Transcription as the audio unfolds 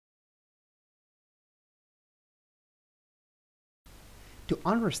To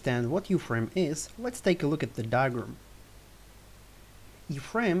understand what Uframe is, let's take a look at the diagram.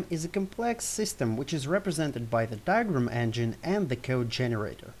 Uframe is a complex system which is represented by the diagram engine and the code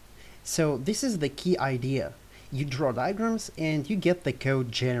generator. So this is the key idea. You draw diagrams and you get the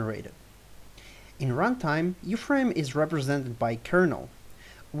code generated. In runtime, Uframe is represented by Kernel,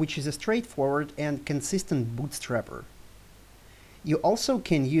 which is a straightforward and consistent bootstrapper. You also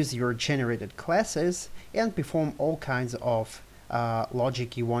can use your generated classes and perform all kinds of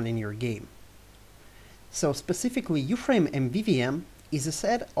logic you want in your game. So specifically, Uframe MVVM is a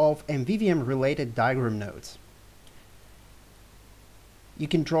set of MVVM-related diagram nodes. You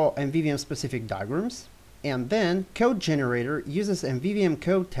can draw MVVM-specific diagrams, and then Code Generator uses MVVM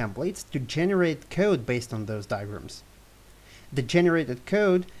code templates to generate code based on those diagrams. The generated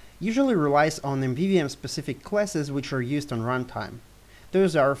code usually relies on MVVM-specific classes which are used on runtime.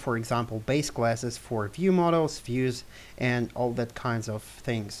 Those are, for example, base classes for view models, views, and all that kinds of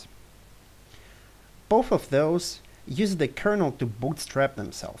things. Both of those use the kernel to bootstrap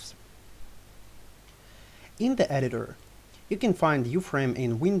themselves. In the editor, you can find Uframe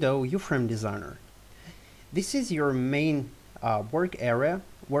in Window Uframe Designer. This is your main work area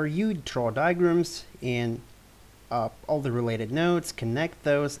where you draw diagrams and all the related nodes, connect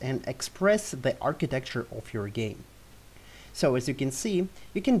those, and express the architecture of your game. So as you can see,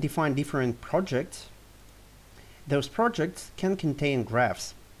 you can define different projects. Those projects can contain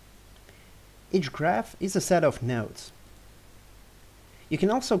graphs. Each graph is a set of nodes. You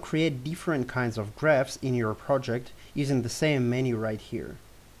can also create different kinds of graphs in your project using the same menu right here.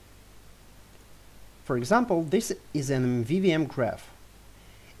 For example, this is an MVVM graph.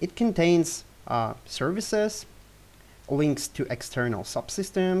 It contains services, links to external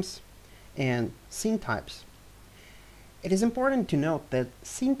subsystems, and scene types. It is important to note that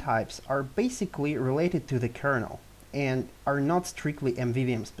scene types are basically related to the kernel and are not strictly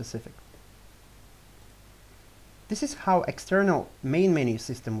MVVM specific. This is how external main menu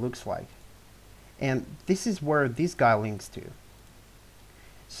system looks like, and this is where this guy links to.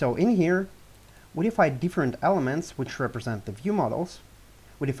 So in here, we define different elements which represent the view models.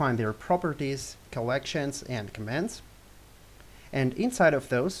 We define their properties, collections, and commands. And inside of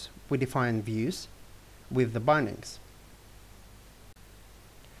those, we define views with the bindings.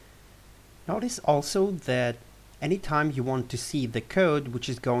 Notice also that anytime you want to see the code which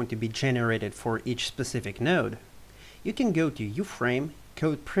is going to be generated for each specific node, you can go to Uframe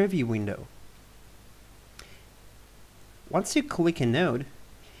Code Preview window. Once you click a node,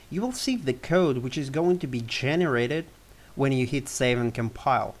 you will see the code which is going to be generated when you hit Save and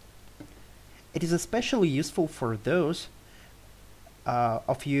Compile. It is especially useful for those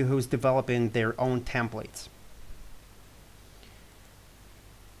of you who's developing their own templates.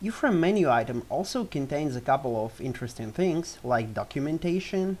 Uframe menu item also contains a couple of interesting things like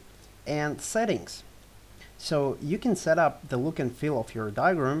documentation and settings. So you can set up the look and feel of your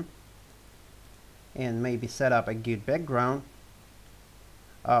diagram and maybe set up a good background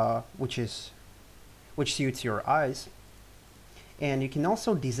which suits your eyes. And you can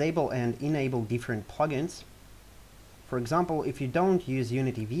also disable and enable different plugins. For example, if you don't use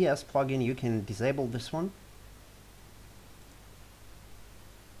Unity VS plugin, you can disable this one.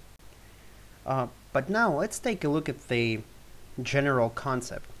 But now let's take a look at the general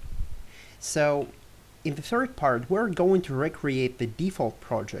concept. So in the third part, we're going to recreate the default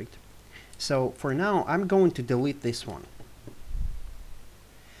project. So for now, I'm going to delete this one.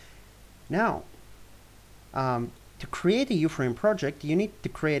 Now, to create a Uframe project, you need to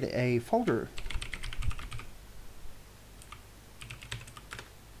create a folder.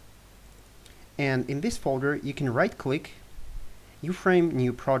 And in this folder, you can right-click Uframe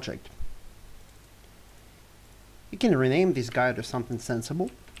New Project. You can rename this guy to something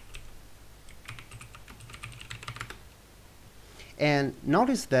sensible. And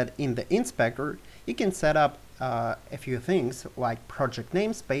notice that in the inspector, you can set up a few things like project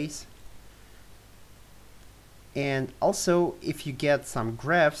namespace. And also, if you get some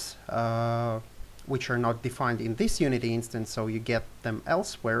graphs which are not defined in this Unity instance, so you get them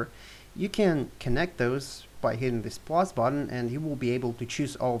elsewhere, you can connect those by hitting this plus button, and you will be able to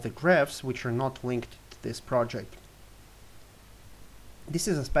choose all the graphs which are not linked to this project. This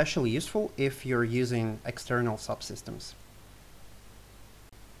is especially useful if you're using external subsystems.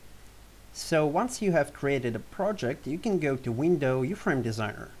 So once you have created a project, you can go to Window Uframe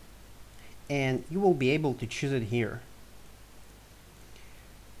Designer, and you will be able to choose it here.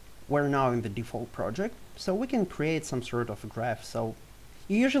 We're now in the default project, so we can create some sort of a graph. So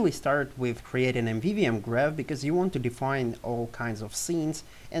you usually start with creating an MVVM graph because you want to define all kinds of scenes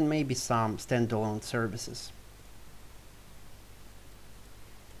and maybe some standalone services.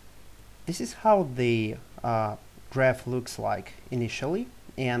 This is how the graph looks like initially,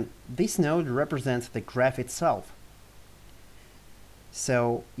 and this node represents the graph itself.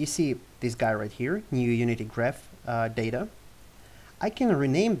 So you see this guy right here, new Unity graph data. I can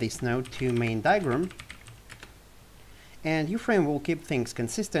rename this node to main diagram, and Uframe will keep things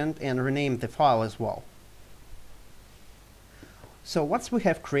consistent and rename the file as well. So once we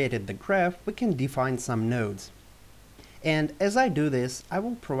have created the graph, we can define some nodes. And as I do this, I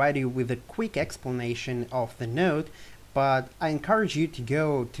will provide you with a quick explanation of the node, but I encourage you to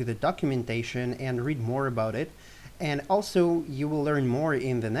go to the documentation and read more about it. And also, you will learn more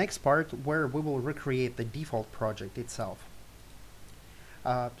in the next part, where we will recreate the default project itself.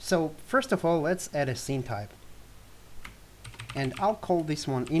 So first of all, let's add a scene type. And I'll call this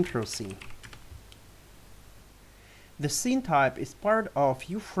one intro scene. The scene type is part of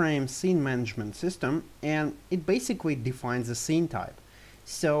Uframe scene management system, and it basically defines the scene type.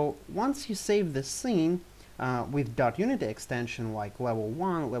 So once you save the scene with .unity extension like level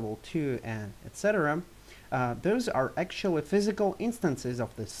 1, level 2, and etc., those are actually physical instances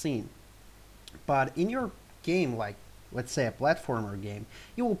of the scene. But in your game, like let's say a platformer game,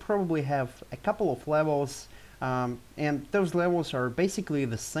 you will probably have a couple of levels, and those levels are basically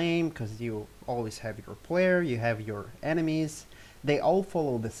the same because you always have your player, you have your enemies, they all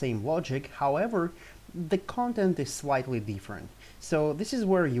follow the same logic. However, the content is slightly different. So this is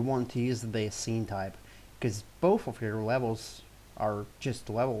where you want to use the scene type, because both of your levels are just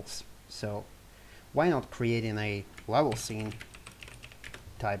levels. So why not creating a level scene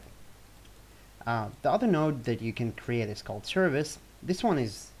type? The other node that you can create is called service. This one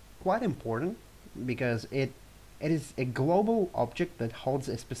is quite important because it is a global object that holds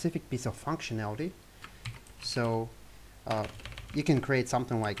a specific piece of functionality. So you can create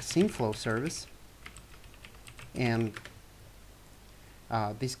something like scene flow service, and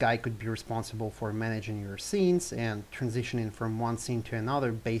this guy could be responsible for managing your scenes and transitioning from one scene to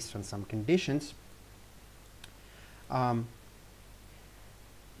another based on some conditions. The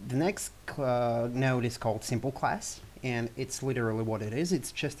next node is called simple class, and it's literally what it is.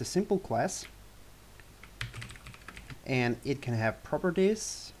 It's just a simple class, and it can have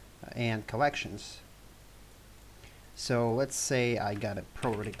properties and collections. So let's say I got a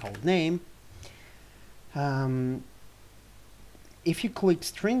property called name. If you click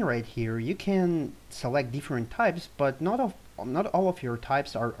string right here, you can select different types, but not all of your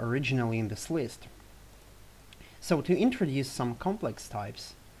types are originally in this list. So to introduce some complex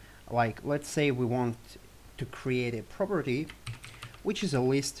types, like let's say we want to create a property which is a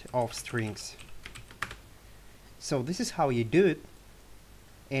list of strings. So this is how you do it,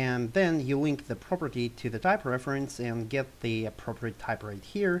 and then you link the property to the type reference and get the appropriate type right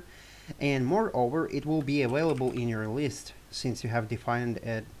here, and moreover it will be available in your list since you have defined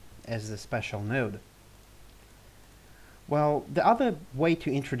it as a special node. Well, the other way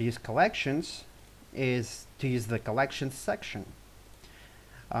to introduce collections is to use the collections section.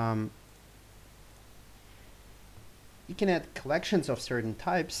 You can add collections of certain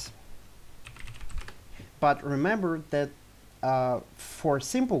types, but remember that for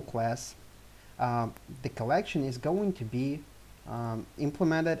simple class, the collection is going to be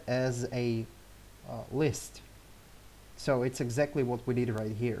implemented as a list. So it's exactly what we did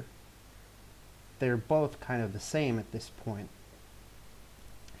right here. They're both kind of the same at this point.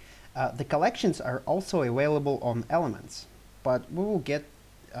 The collections are also available on elements, but we will get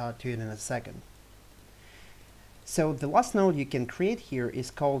to it in a second. So the last node you can create here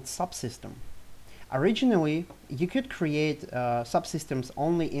is called Subsystem. Originally, you could create subsystems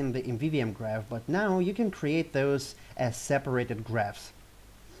only in the MVVM graph, but now you can create those as separated graphs.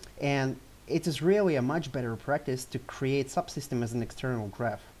 And it is really a much better practice to create subsystem as an external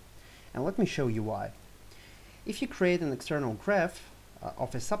graph. And let me show you why. If you create an external graph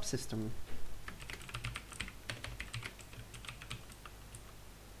of a subsystem,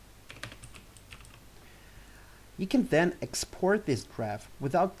 you can then export this graph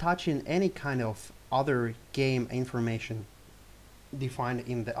without touching any kind of other game information defined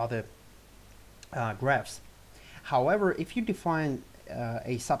in the other graphs. However, if you define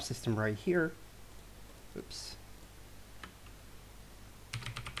a subsystem right here, oops,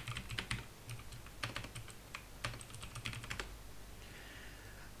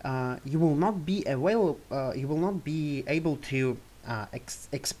 you will not be able to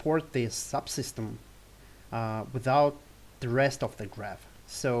export this subsystem without the rest of the graph.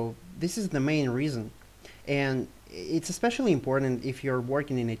 So this is the main reason, and it's especially important if you're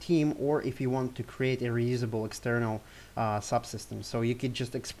working in a team or if you want to create a reusable external subsystem. So you could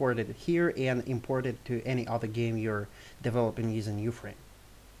just export it here and import it to any other game you're developing using Uframe.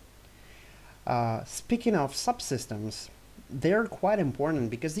 Speaking of subsystems, they're quite important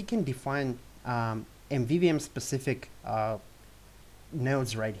because you can define MVVM specific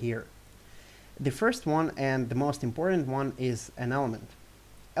nodes right here. The first one and the most important one is an element.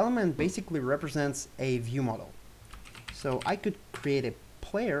 Element basically represents a view model. So I could create a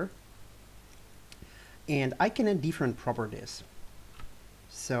player and I can add different properties.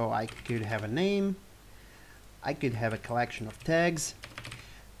 So I could have a name, I could have a collection of tags,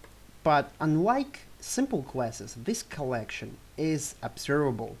 but unlike simple classes, this collection is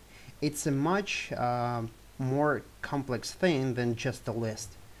observable. It's a much more complex thing than just a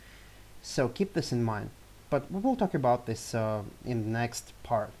list. So keep this in mind, but we will talk about this in the next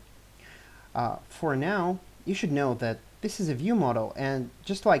part. For now, you should know that this is a view model, and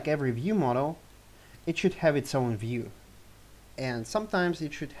just like every view model, it should have its own view. And sometimes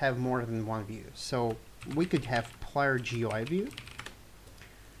it should have more than one view. So we could have player GUI view,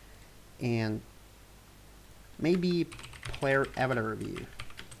 and maybe player avatar view.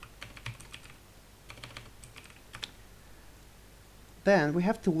 Then we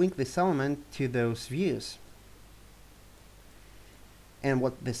have to link this element to those views. And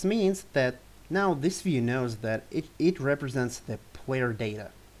what this means that now this view knows that it represents the player data.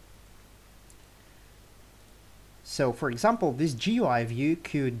 So for example, this GUI view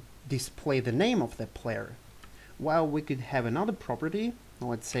could display the name of the player, while we could have another property,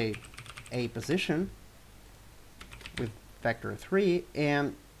 let's say a position with vector 3,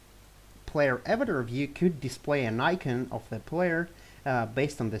 and player avatar view could display an icon of the player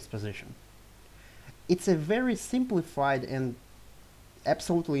based on this position. It's a very simplified and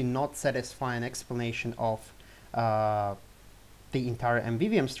absolutely not satisfying explanation of the entire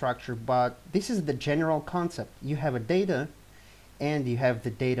MVVM structure, but this is the general concept. You have a data and you have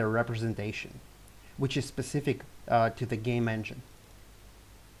the data representation, which is specific to the game engine.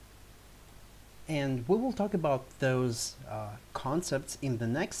 And we will talk about those concepts in the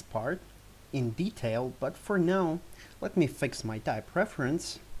next part in detail, but for now, let me fix my type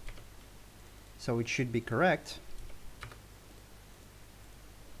reference so it should be correct.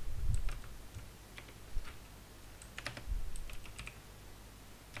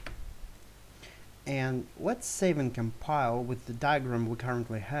 And let's save and compile with the diagram we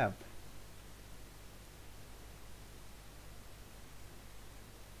currently have.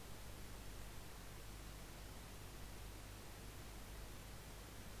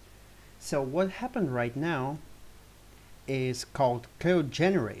 So what happened right now is called code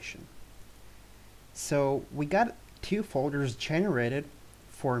generation. So we got two folders generated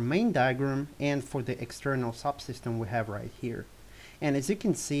for main diagram and for the external subsystem we have right here. And as you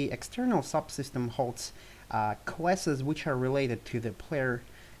can see, external subsystem holds classes which are related to the player,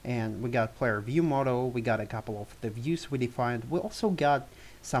 and we got player view model, we got a couple of the views we defined. We also got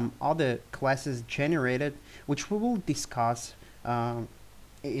some other classes generated, which we will discuss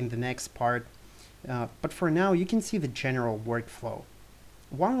in the next part. But for now, you can see the general workflow.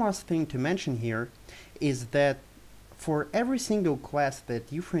 One last thing to mention here is that for every single class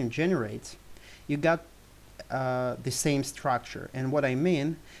that Uframe generates, you got the same structure. And what I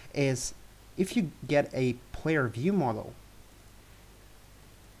mean is, if you get a player view model,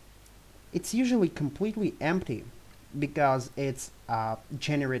 it's usually completely empty because its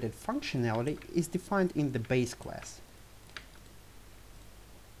generated functionality is defined in the base class.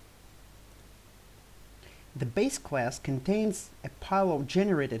 The base class contains a pile of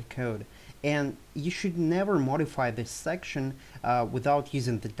generated code, and you should never modify this section without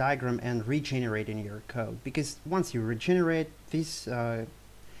using the diagram and regenerating your code, because once you regenerate this,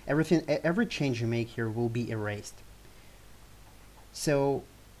 every change you make here will be erased. So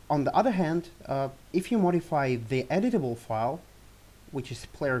on the other hand, if you modify the editable file, which is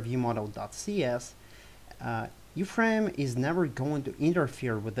playerviewmodel.cs, Uframe is never going to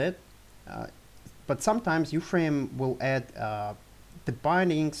interfere with it, but sometimes Uframe will add the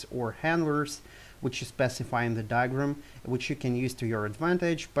bindings or handlers which you specify in the diagram, which you can use to your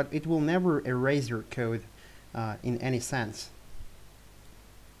advantage, but it will never erase your code in any sense.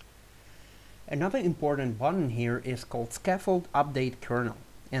 Another important button here is called Scaffold Update Kernel,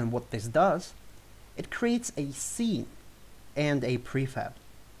 and what this does, it creates a scene and a prefab.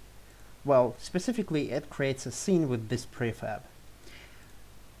 Well, specifically it creates a scene with this prefab.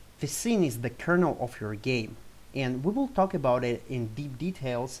 The scene is the kernel of your game, and we will talk about it in deep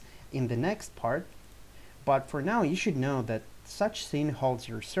details in the next part, but for now you should know that such scene holds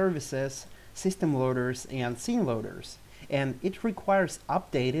your services, system loaders, and scene loaders, and it requires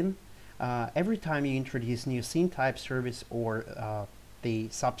updating every time you introduce new scene type service or the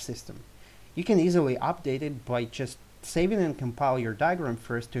subsystem. You can easily update it by just save it and compile your diagram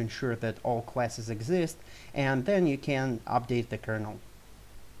first to ensure that all classes exist, and then you can update the kernel.